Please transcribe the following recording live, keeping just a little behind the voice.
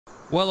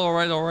Well, all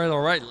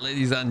right,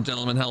 ladies and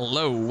gentlemen,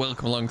 hello,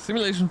 welcome along.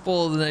 Simulation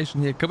for the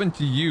Nation here, coming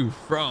to you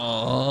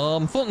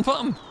from Thornton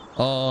Farm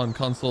on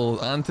console.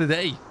 And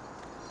today,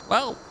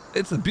 well,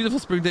 it's a beautiful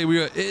spring day. We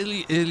are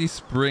early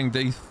spring,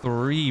 day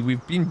 3.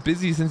 We've been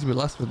busy since we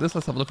last with this.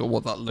 Let's have a look at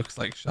what that looks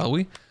like, shall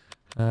we?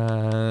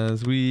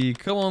 As we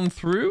come on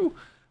through.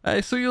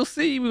 So you'll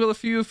see we've got a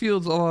few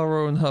fields of our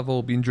own have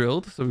all been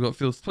drilled. So we've got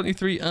fields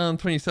 23 and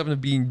 27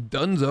 have been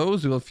donezo.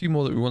 We've got a few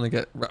more that we want to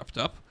get wrapped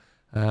up.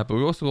 But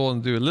we also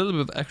want to do a little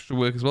bit of extra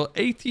work as well.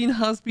 18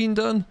 has been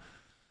done.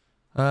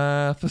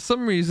 For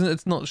some reason,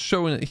 it's not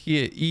showing it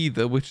here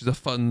either, which is a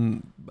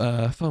fun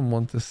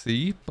one to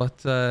see.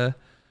 But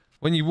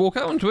when you walk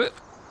out into it,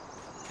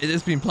 it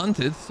has been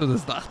planted, so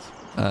there's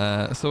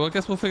that. So I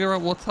guess we'll figure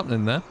out what's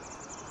happening there.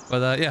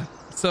 But yeah,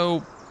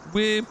 so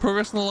we're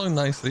progressing along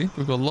nicely.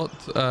 We've got a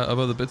lot of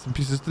other bits and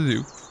pieces to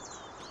do.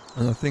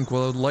 And I think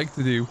what I'd like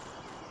to do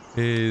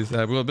is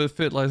we've got a bit of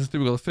fertilizer to do.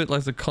 We've got a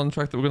fertilizer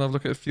contract that we're going to have a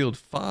look at field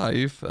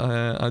 5.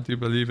 I do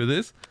believe it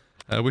is.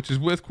 Which is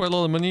worth quite a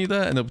lot of money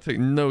there, and it'll take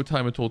no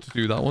time at all to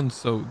do that one.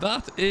 So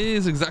that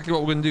is exactly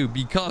what we're going to do,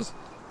 because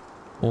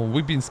well,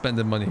 we've been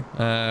spending money.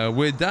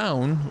 We're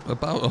down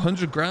about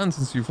 100 grand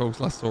since you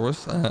folks last saw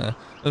us.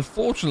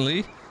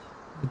 Unfortunately,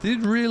 I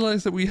did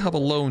realize that we have a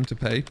loan to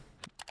pay.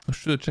 I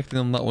should have checked in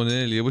on that one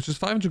earlier, which is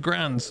 500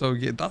 grand. So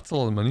yeah, that's a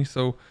lot of money.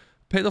 So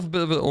paid off a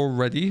bit of it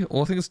already.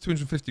 Or I think it's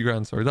 250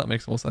 grand. Sorry, that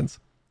makes more sense.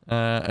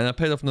 And I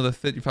paid off another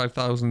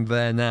 35,000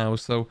 there now.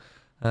 So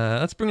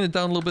that's bringing it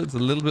down a little bit. It's a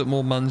little bit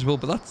more manageable,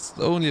 but that's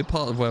only a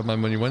part of where my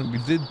money went. We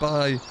did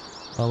buy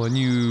our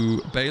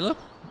new baler,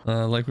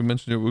 like we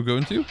mentioned it we were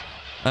going to.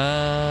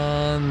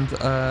 And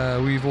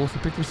we've also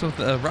picked up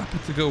something, a wrapper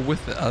to go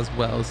with it as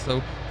well.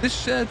 So this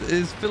shed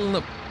is filling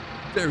up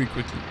very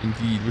quickly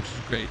indeed, which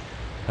is great.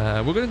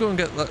 We're going to go and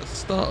get that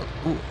start.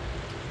 Ooh,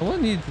 what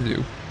I need to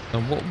do,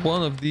 and what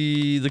one of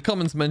the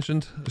comments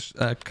mentioned,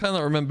 I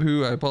cannot remember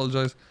who, I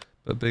apologize,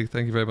 but big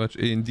thank you very much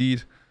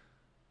indeed.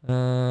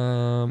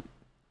 We're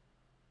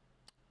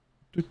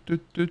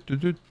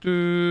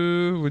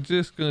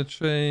just going to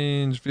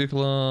change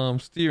vehicle arm,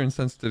 steering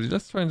sensitivity.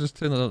 Let's try and just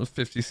turn that on to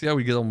 50. See how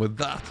we get on with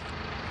that.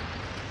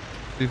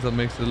 See if that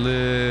makes it a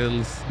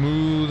little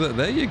smoother.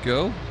 There you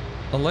go.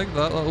 I like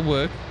that. That'll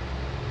work.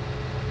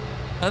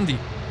 Handy.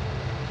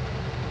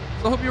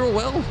 So I hope you're all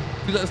well.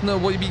 Do let us know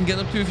what you've been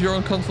getting up to if you're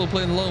on console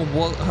playing along.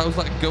 How's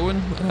that going?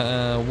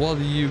 What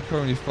are you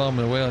currently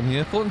farming away on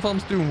here? Thornton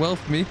Farm's doing well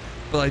for me,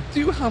 but I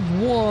do have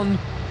one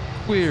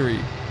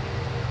query.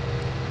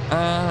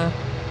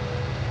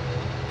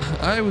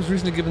 I was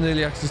recently given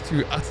early access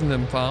to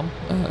Thornton Farm,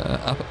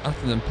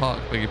 Thornton Park,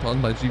 beg your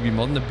pardon, by GB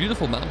Modern. A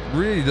beautiful map,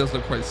 really does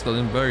look quite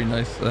stunning, very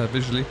nice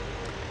visually.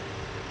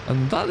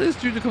 And that is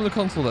due to come to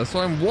console there. So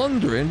I'm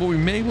wondering what we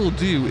may well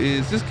do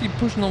is just keep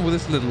pushing on with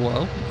this a little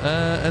while,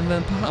 and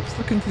then perhaps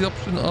look into the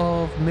option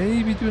of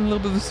maybe doing a little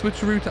bit of a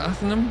switcheroo to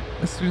Thornton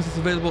as soon as it's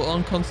available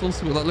on console.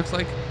 See what that looks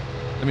like.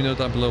 Let me know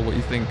down below what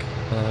you think,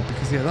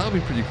 because yeah, that would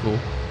be pretty cool.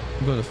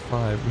 I'm going to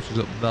 5, which is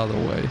up the other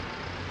way.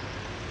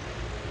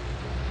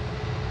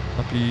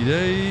 Happy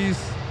days,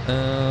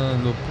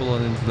 and we'll pull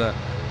on into that.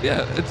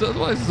 Yeah,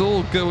 otherwise it's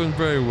all going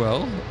very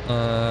well,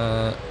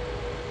 and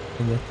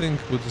I think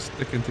we'll just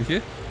stick into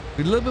here.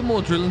 A little bit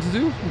more drilling to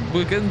do.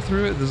 We're getting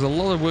through it. There's a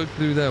lot of work to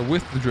do there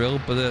with the drill,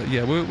 but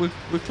yeah, we're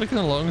clicking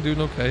along,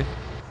 doing okay.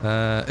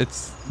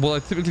 It's what I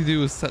typically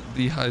do is set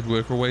the hide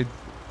worker away.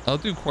 I'll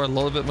do quite a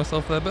lot of it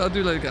myself there, but I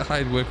do like a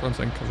hide worker on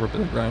so I can cover a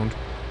bit of ground.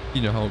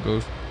 You know how it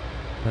goes.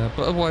 But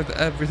otherwise,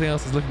 everything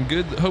else is looking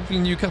good. Hopefully,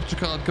 new capture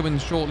card coming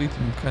shortly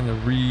to kind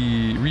of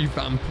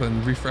revamp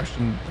and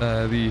refreshen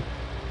the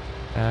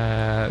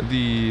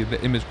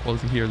image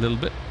quality here a little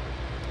bit.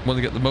 Want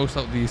to get the most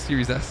out of the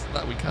Series S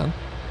that we can.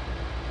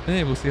 And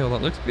yeah, we'll see how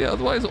that looks. But yeah,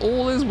 otherwise,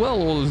 all is well,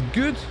 all is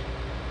good.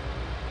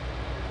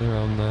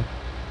 Around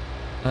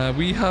there.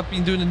 We have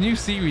been doing a new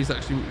series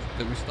actually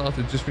that we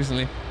started just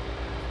recently.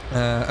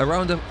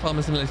 Around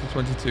Farming Simulator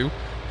 22.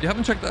 If you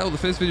haven't checked that out, the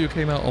first video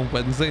came out on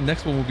Wednesday.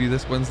 Next one will be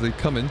this Wednesday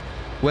coming,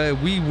 where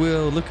we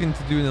will look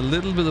into doing a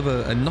little bit of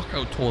a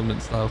knockout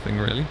tournament style thing,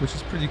 really, which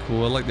is pretty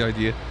cool. I like the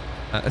idea.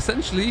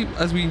 Essentially,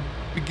 as we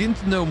begin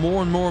to know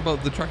more and more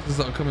about the tractors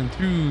that are coming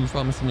through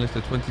Farming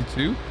Simulator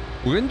 22,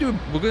 we're going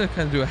to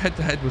kind of do a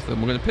head-to-head with them.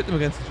 We're going to pit them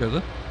against each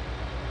other,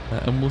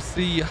 and we'll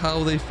see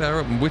how they fare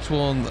up and which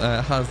one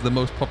has the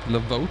most popular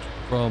vote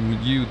from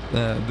you,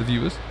 the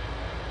viewers.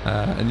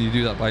 And you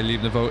do that by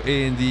leaving a vote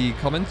in the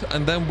comments,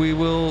 and then we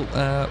will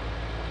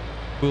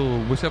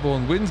whichever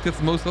one wins, gets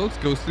the most votes,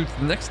 goes through to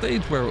the next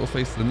stage where it will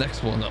face the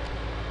next one up,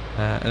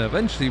 and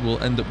eventually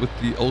we'll end up with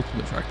the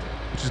ultimate tractor,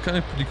 which is kind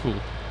of pretty cool.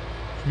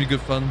 Should be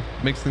good fun,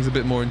 makes things a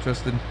bit more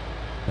interesting,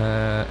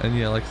 and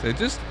yeah, like I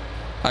said,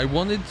 I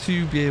wanted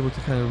to be able to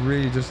kind of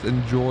really just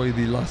enjoy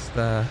the last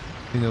the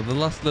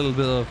last little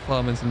bit of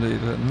Farming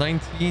Simulator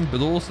 19,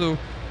 but also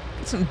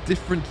something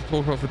different to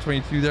talk about for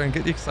 22 there and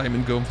get the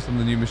excitement going for some of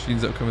the new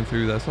machines that are coming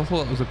through there. So I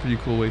thought that was a pretty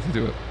cool way to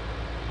do it.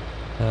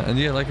 And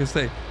yeah, like I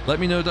say, let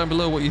me know down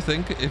below what you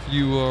think. If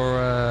you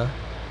are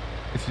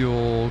If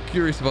you're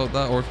curious about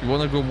that, or if you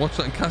want to go and watch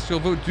that and cast your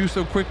vote, do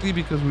so quickly,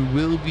 because I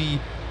will be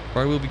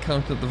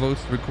counting up the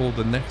votes to record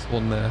the next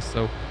one there.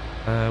 So,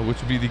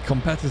 which will be the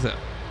competitor.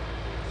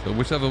 So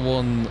whichever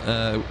one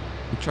the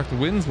tractor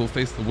wins will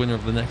face the winner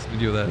of the next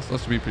video there. So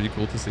that should be pretty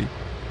cool to see.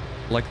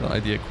 I like that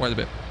idea quite a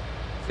bit.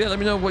 So yeah, let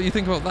me know what you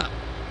think about that.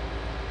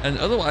 And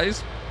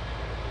otherwise,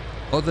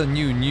 other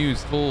new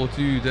news for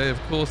today, of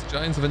course,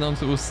 Giants have announced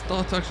that we'll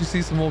start to actually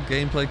see some more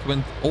gameplay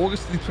coming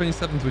August the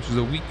 27th, which is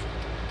a week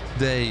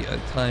today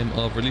at time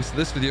of release of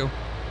this video.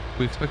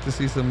 We expect to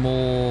see some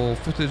more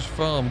footage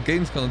from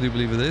Gamescom, I do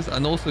believe it is,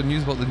 and also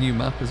news about the new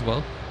map as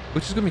well,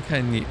 which is going to be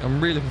kind of neat.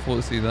 I'm really looking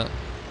forward to see that.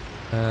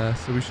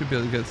 So we should be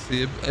able to get to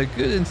see a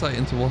good insight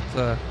into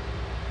what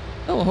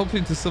hopefully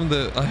into some of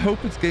the, I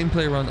hope it's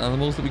gameplay around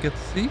animals that we get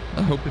to see.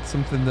 I hope it's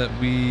something that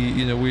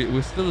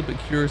we're still a bit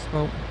curious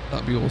about.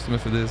 That'd be awesome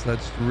if it is. That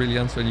just really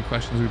answer any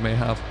questions we may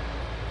have.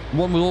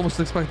 One would almost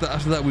expect that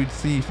after that we'd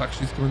see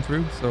factories coming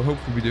through, so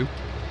hopefully we do.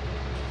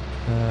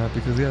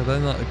 Because yeah,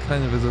 then that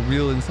kind of is a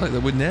real insight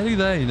that we're nearly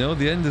there, you know,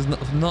 the end is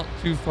not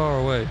too far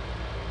away.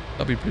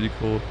 That'd be pretty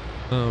cool.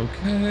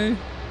 Okay.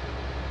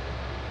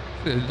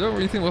 I don't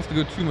really think we'll have to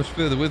go too much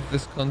further with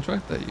this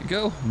contract. There you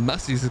go.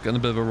 Massey's is getting a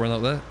bit of a run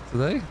out there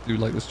today. Do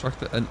like this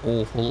tractor an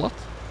awful lot.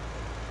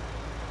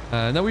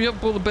 Now we have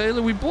bought a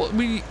baler. We got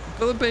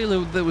a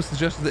baler that was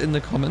suggested in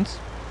the comments,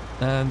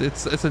 and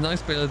it's a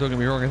nice baler. Don't get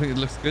me wrong. I think it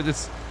looks good.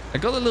 I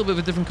got a little bit of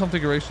a different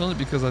configuration on it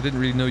because I didn't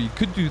really know you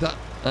could do that,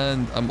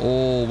 and I'm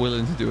all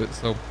willing to do it.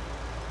 So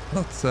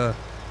that's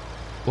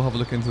we'll have a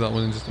look into that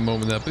one in just a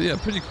moment there. But yeah,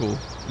 pretty cool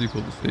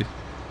to see.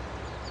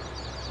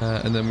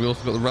 And then we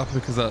also got the wrapper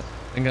because I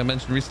think I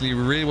mentioned recently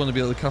we really want to be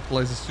able to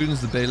capitalize as soon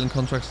as the baling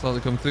contracts start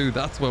to come through.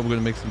 That's where we're going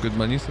to make some good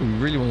money, so we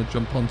really want to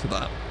jump onto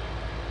that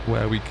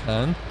where we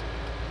can.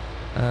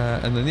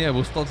 And then yeah,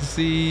 we'll start to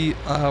see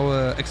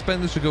our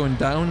expenditure going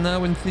down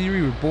now. In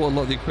theory, we've bought a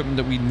lot of the equipment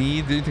that we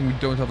need. The only thing we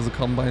don't have is a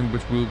combine,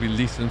 which we'll be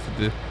leasing for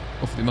the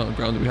amount of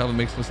ground that we have. It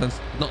makes no sense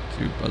not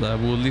to, but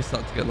we'll lease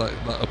that to get that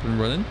up and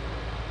running.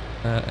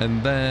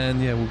 And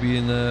then yeah, we'll be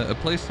in a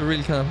place to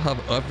really kind of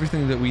have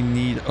everything that we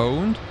need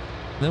owned.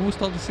 And then we'll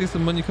start to see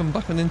some money come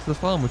back into the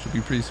farm, which will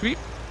be pretty sweet.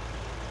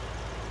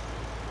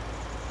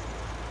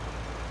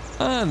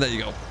 And there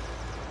you go.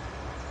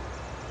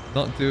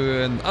 Not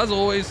doing, as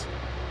always,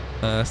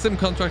 sim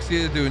contracts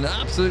here, doing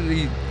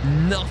absolutely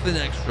nothing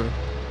extra.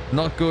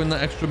 Not going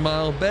that extra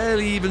mile,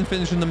 barely even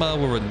finishing the mile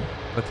we're running.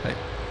 But hey,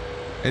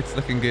 it's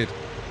looking good.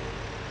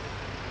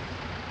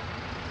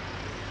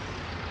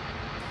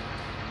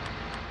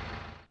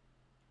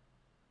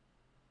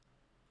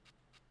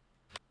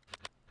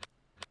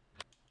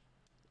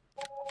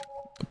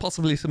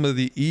 Possibly some of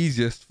the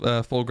easiest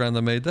foreground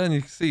I made there, and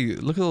you can see,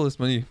 look at all this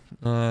money.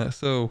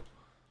 So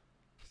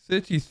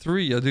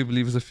 33 I do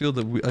believe is a field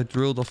that I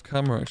drilled off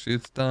camera. Actually,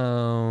 it's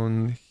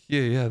down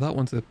here. Yeah, that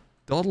one's a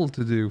doddle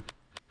to do,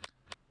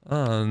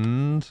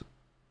 and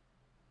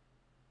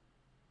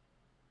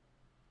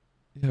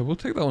yeah, we'll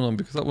take that one on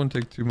because that won't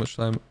take too much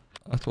time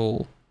at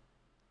all.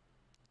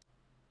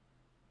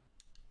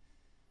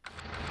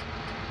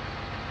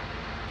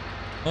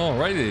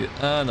 Alrighty,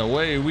 and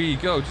away we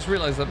go. Just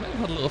realized I may have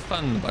had a little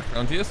fan in the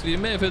background here, so you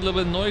may have heard a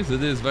little bit of noise.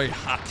 It is very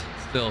hot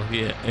still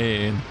here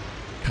in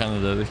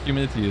Canada. The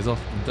humidity is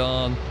off the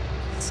darn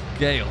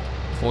scale,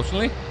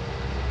 unfortunately.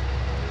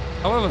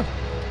 However,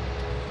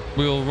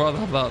 we'll rather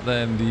have that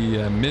than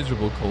the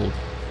miserable cold,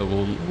 so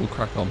we'll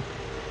crack on.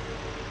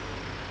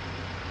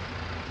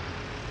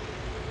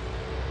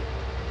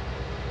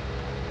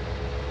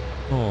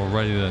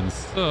 Alrighty then,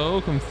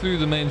 so come through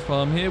the main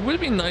farm here. Would it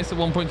be nice at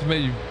one point to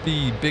maybe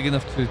be big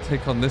enough to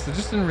take on this? It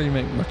just didn't really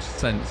make much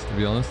sense, to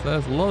be honest.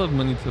 There's a lot of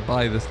money to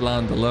buy this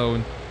land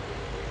alone,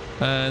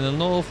 and an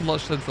awful lot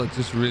of sheds that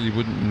just really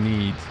wouldn't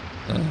need.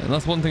 And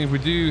that's one thing, if we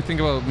do think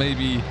about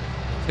maybe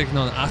taking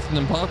on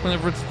Atherton Park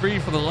whenever it's free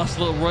for the last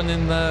little run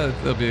in there,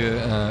 there'll be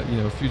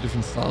a few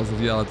different styles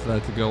of yards there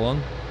to go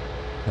on.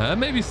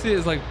 Maybe see it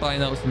as like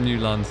buying out some new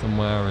land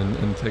somewhere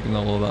and taking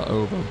all of that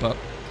over, but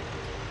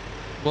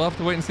we'll have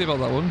to wait and see about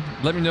that one.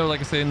 Let me know, like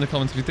I say, in the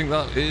comments if you think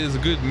that is a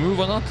good move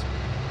or not.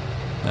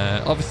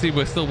 Obviously,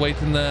 we're still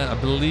waiting there. I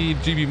believe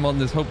GB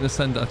Modern is hoping to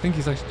send, I think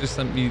he's actually just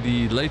sent me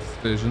the latest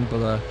version,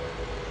 but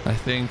I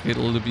think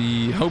it'll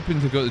be hoping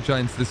to go to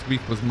Giants this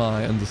week was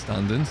my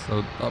understanding,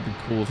 so that'd be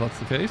cool if that's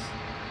the case.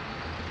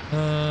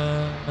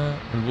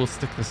 And we'll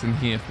stick this in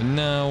here for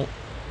now.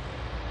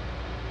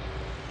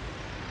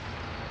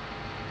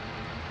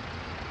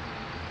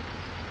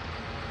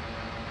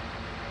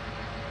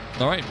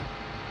 All right.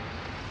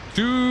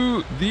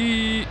 To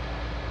the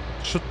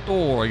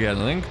store again,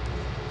 I think.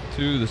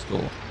 To the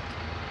store.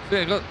 So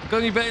yeah, got a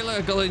new baler,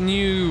 got a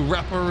new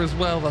wrapper as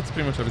well. That's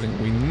pretty much everything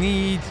we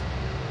need.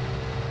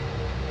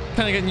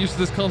 Kind of getting used to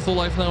this console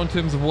life now in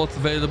terms of what's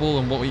available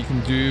and what you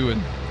can do.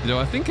 And, you know,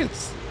 I think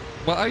it's...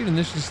 Well, I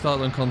initially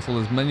started on console,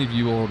 as many of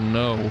you all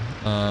know,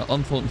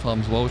 on Thornton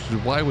Farm as well, which is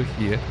why we're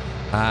here.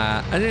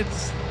 And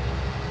it's...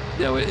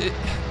 You know,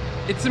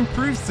 it's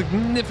improved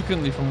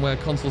significantly from where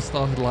console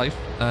started life.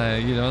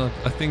 You know,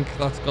 I think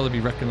that's got to be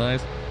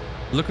recognized.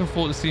 Looking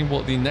forward to seeing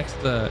what the next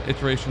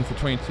iteration for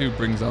 22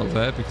 brings out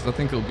there, because I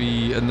think it'll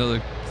be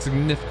another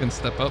significant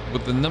step up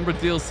with the number of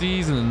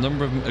DLCs and the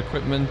number of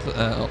equipment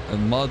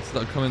and mods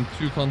that are coming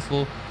to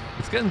console.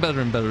 It's getting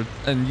better and better,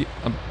 and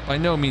by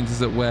no means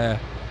is it where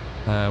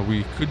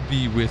we could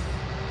be with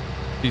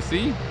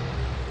PC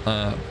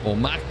or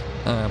Mac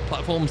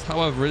platforms.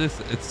 However,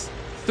 it's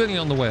certainly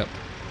on the way up.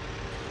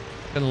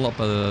 Getting a lot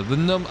better.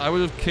 I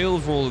would have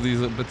killed for all of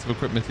these bits of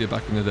equipment here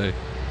back in the day.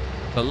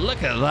 But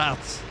look at that.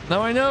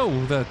 Now I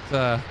know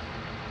that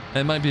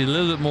it might be a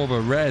little bit more of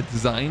a rare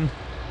design,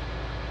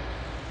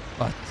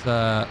 but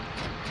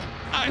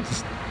I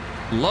just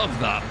love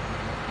that.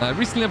 I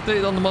recently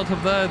updated on the mod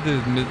hub there.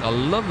 I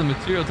love the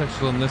material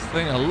texture on this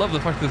thing. I love the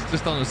fact that it's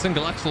just on a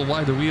single axle,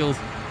 wider wheels.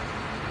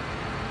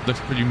 Looks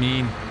pretty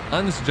mean.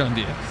 And it's John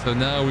Deere. So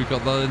now we've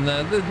got that in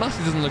there. The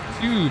Massey doesn't look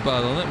too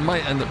bad on it.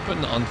 Might end up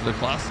putting it onto the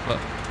class, but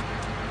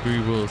we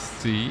will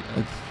see.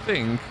 I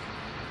think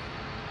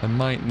I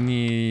might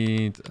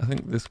need... I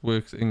think this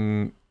works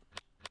in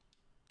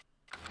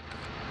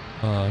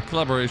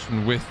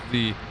collaboration with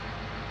the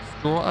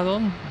straw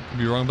add-on. Could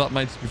be wrong. That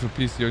might just be for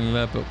PC only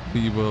there, but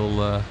we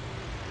will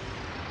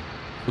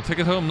we'll take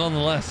it home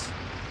nonetheless.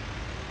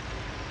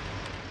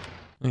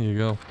 There you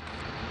go.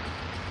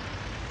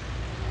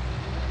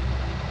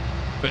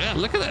 But yeah,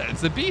 look at that.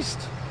 It's a beast.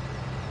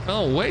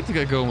 Can't wait to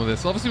get going with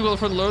this. Obviously, we've got a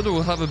front loader.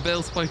 We'll have a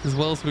bale spike as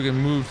well, so we can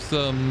move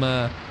some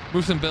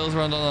bales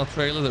around on our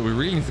trailer that we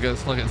really need to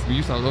start getting some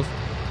use out of.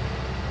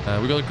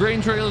 We've got a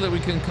grain trailer that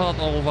we can cart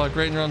all of our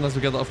grain around as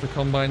we get it off the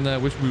combine there,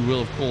 which we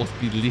will, of course,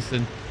 be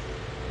leasing.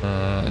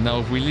 And now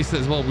if we lease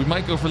it as well, we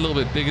might go for a little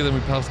bit bigger than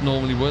we perhaps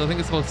normally would. I think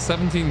it's about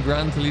 17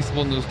 grand to lease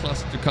one of those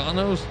classic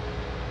Tucanos,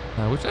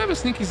 which I have a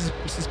sneaky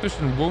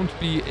suspicion won't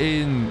be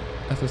in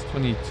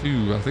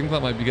FS22. I think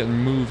that might be getting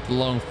moved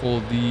along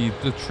for the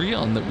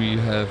Treon that we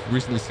have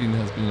recently seen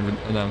has been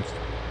announced.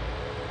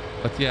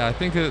 But yeah, I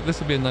think this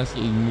will be a nice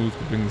little move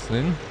to bring this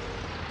in.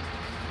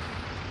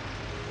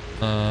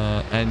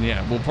 And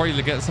yeah, we'll probably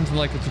get something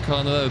like a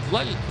Tucano,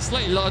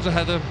 slightly larger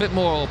header, a bit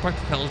more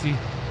practicality.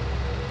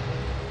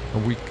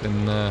 And we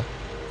can,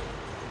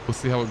 we'll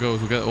see how it goes.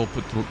 We'll get it all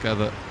put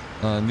together.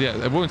 And yeah,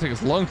 it won't take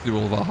us long to do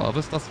all of our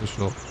harvest, that's for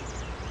sure.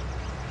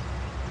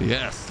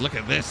 Yes, look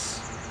at this.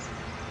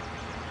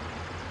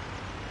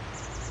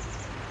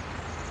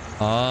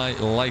 I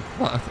like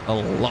that a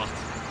lot.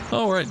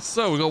 All right,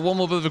 so we got one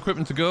more bit of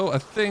equipment to go. I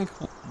think,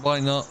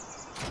 why not?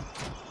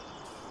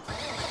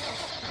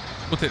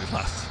 We'll take this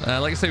last.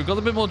 Like I say, we've got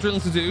a bit more drilling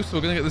to do, so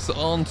we're going to get this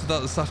on to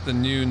that this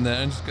afternoon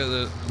there and just get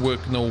it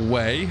working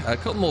away. A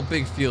couple more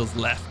big fields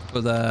left,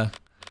 but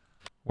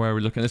where are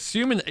we looking?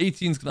 Assuming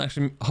 18's can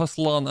actually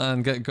hustle on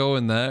and get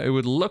going there, it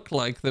would look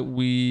like that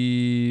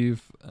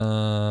we've...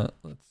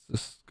 let's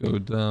just go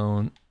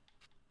down.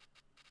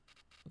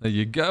 There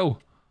you go.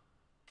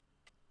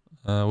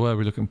 Where are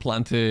we looking?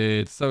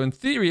 Planted. So in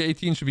theory,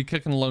 18 should be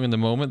kicking along in the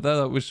moment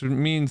there, which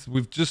means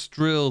we've just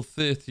drilled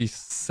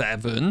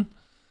 37.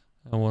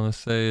 I want to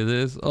say it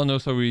is. Oh no,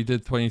 sorry, we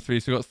did 23.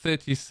 So we got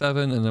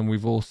 37, and then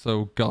we've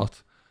also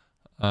got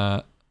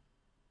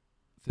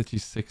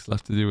 36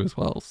 left to do as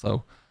well.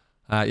 So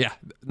yeah,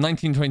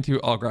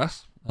 1922 are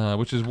grass,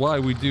 which is why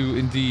we do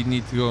indeed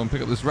need to go and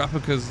pick up this wrapper,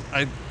 because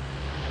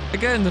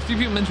again, a few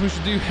people mentioned we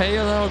should do hay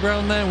on our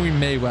ground there. We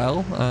may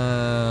well,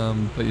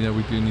 but you know,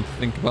 we do need to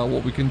think about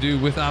what we can do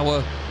with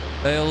our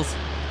bales.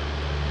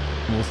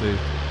 We'll see.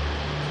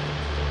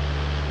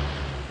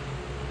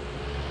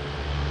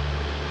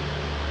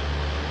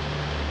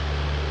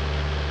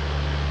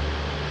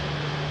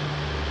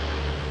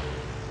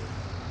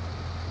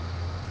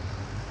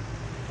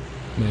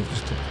 May have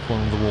just took the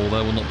corner of the wall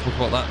there. We'll not talk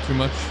about that too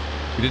much.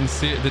 We didn't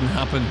see it, it didn't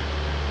happen.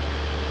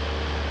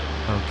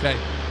 Okay.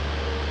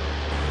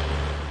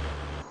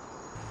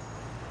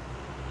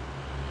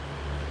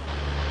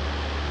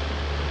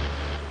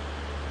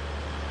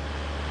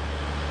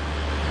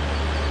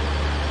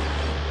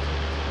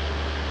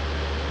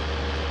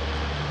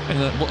 And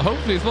well,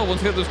 hopefully as well,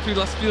 once we get those two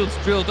last fields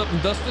drilled up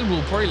and dusted,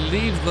 we'll probably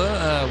leave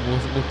the,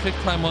 we'll kick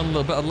time on a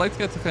little bit. I'd like to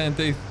get to kind of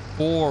day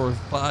 4 or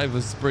 5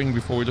 of spring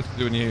before we look to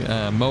do any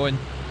mowing.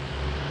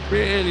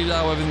 Really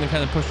allow everything to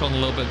kind of push on a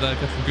little bit there,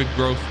 get some good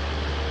growth.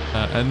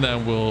 And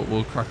then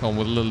we'll crack on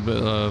with a little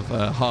bit of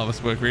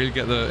harvest work, really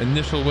get the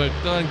initial work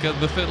done, get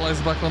the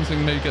fertilizer back on so we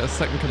can maybe get a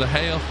second cut of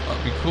hay off.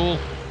 That'd be cool. Of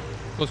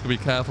course, we'll be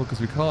careful because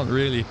we can't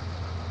really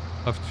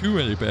have too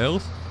many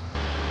bales.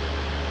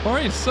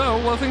 Alright, so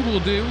what I think we'll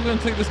do, we're going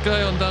to take this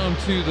guy on down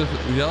to the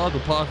yard,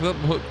 we'll park it up,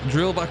 we'll put the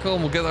drill back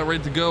on, we'll get that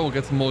ready to go, we'll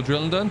get some more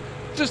drilling done.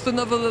 Just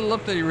another little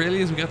update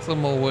really as we get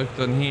some more work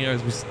done here.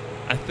 As we,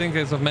 I think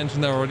as I've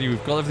mentioned there already,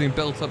 we've got everything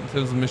built up in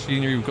terms of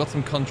machinery, we've got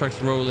some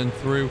contracts rolling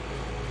through.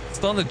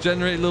 Starting to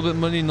generate a little bit of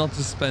money, not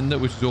to spend it,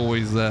 which is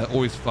always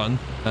fun.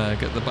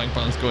 Get the bank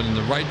balance going in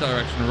the right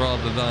direction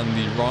rather than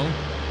the wrong.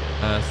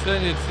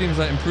 Certainly it seems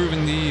like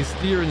improving the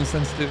steering and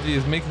sensitivity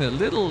is making it a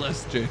little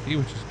less jerky,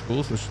 which is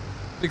cool. So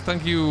big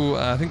thank you,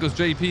 I think it was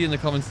JP in the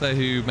comments there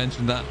who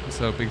mentioned that,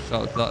 so big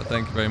shout out to that,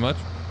 thank you very much.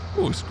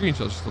 Oh,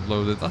 screenshot just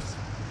uploaded, that's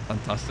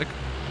fantastic.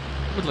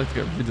 I would like to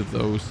get rid of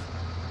those.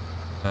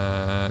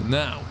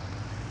 Now,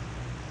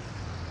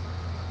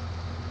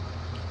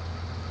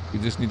 we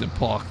just need to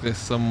park this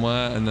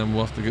somewhere, and then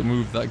we'll have to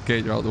move that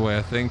gator out of the way,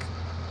 I think.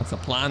 That's a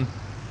plan.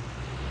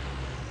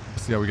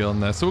 Let's see how we get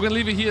on there. So we're going to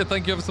leave it here.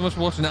 Thank you ever so much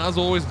for watching. As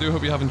always, I do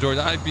hope you have enjoyed.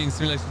 I've been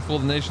Simulation for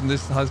the Nation.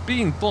 This has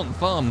been Thornton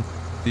Farm,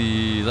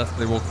 the Let's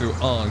Play walkthrough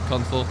on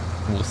console.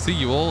 And we'll see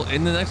you all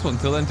in the next one.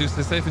 Until then, do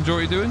stay safe, enjoy what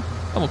you're doing,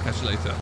 and we'll catch you later.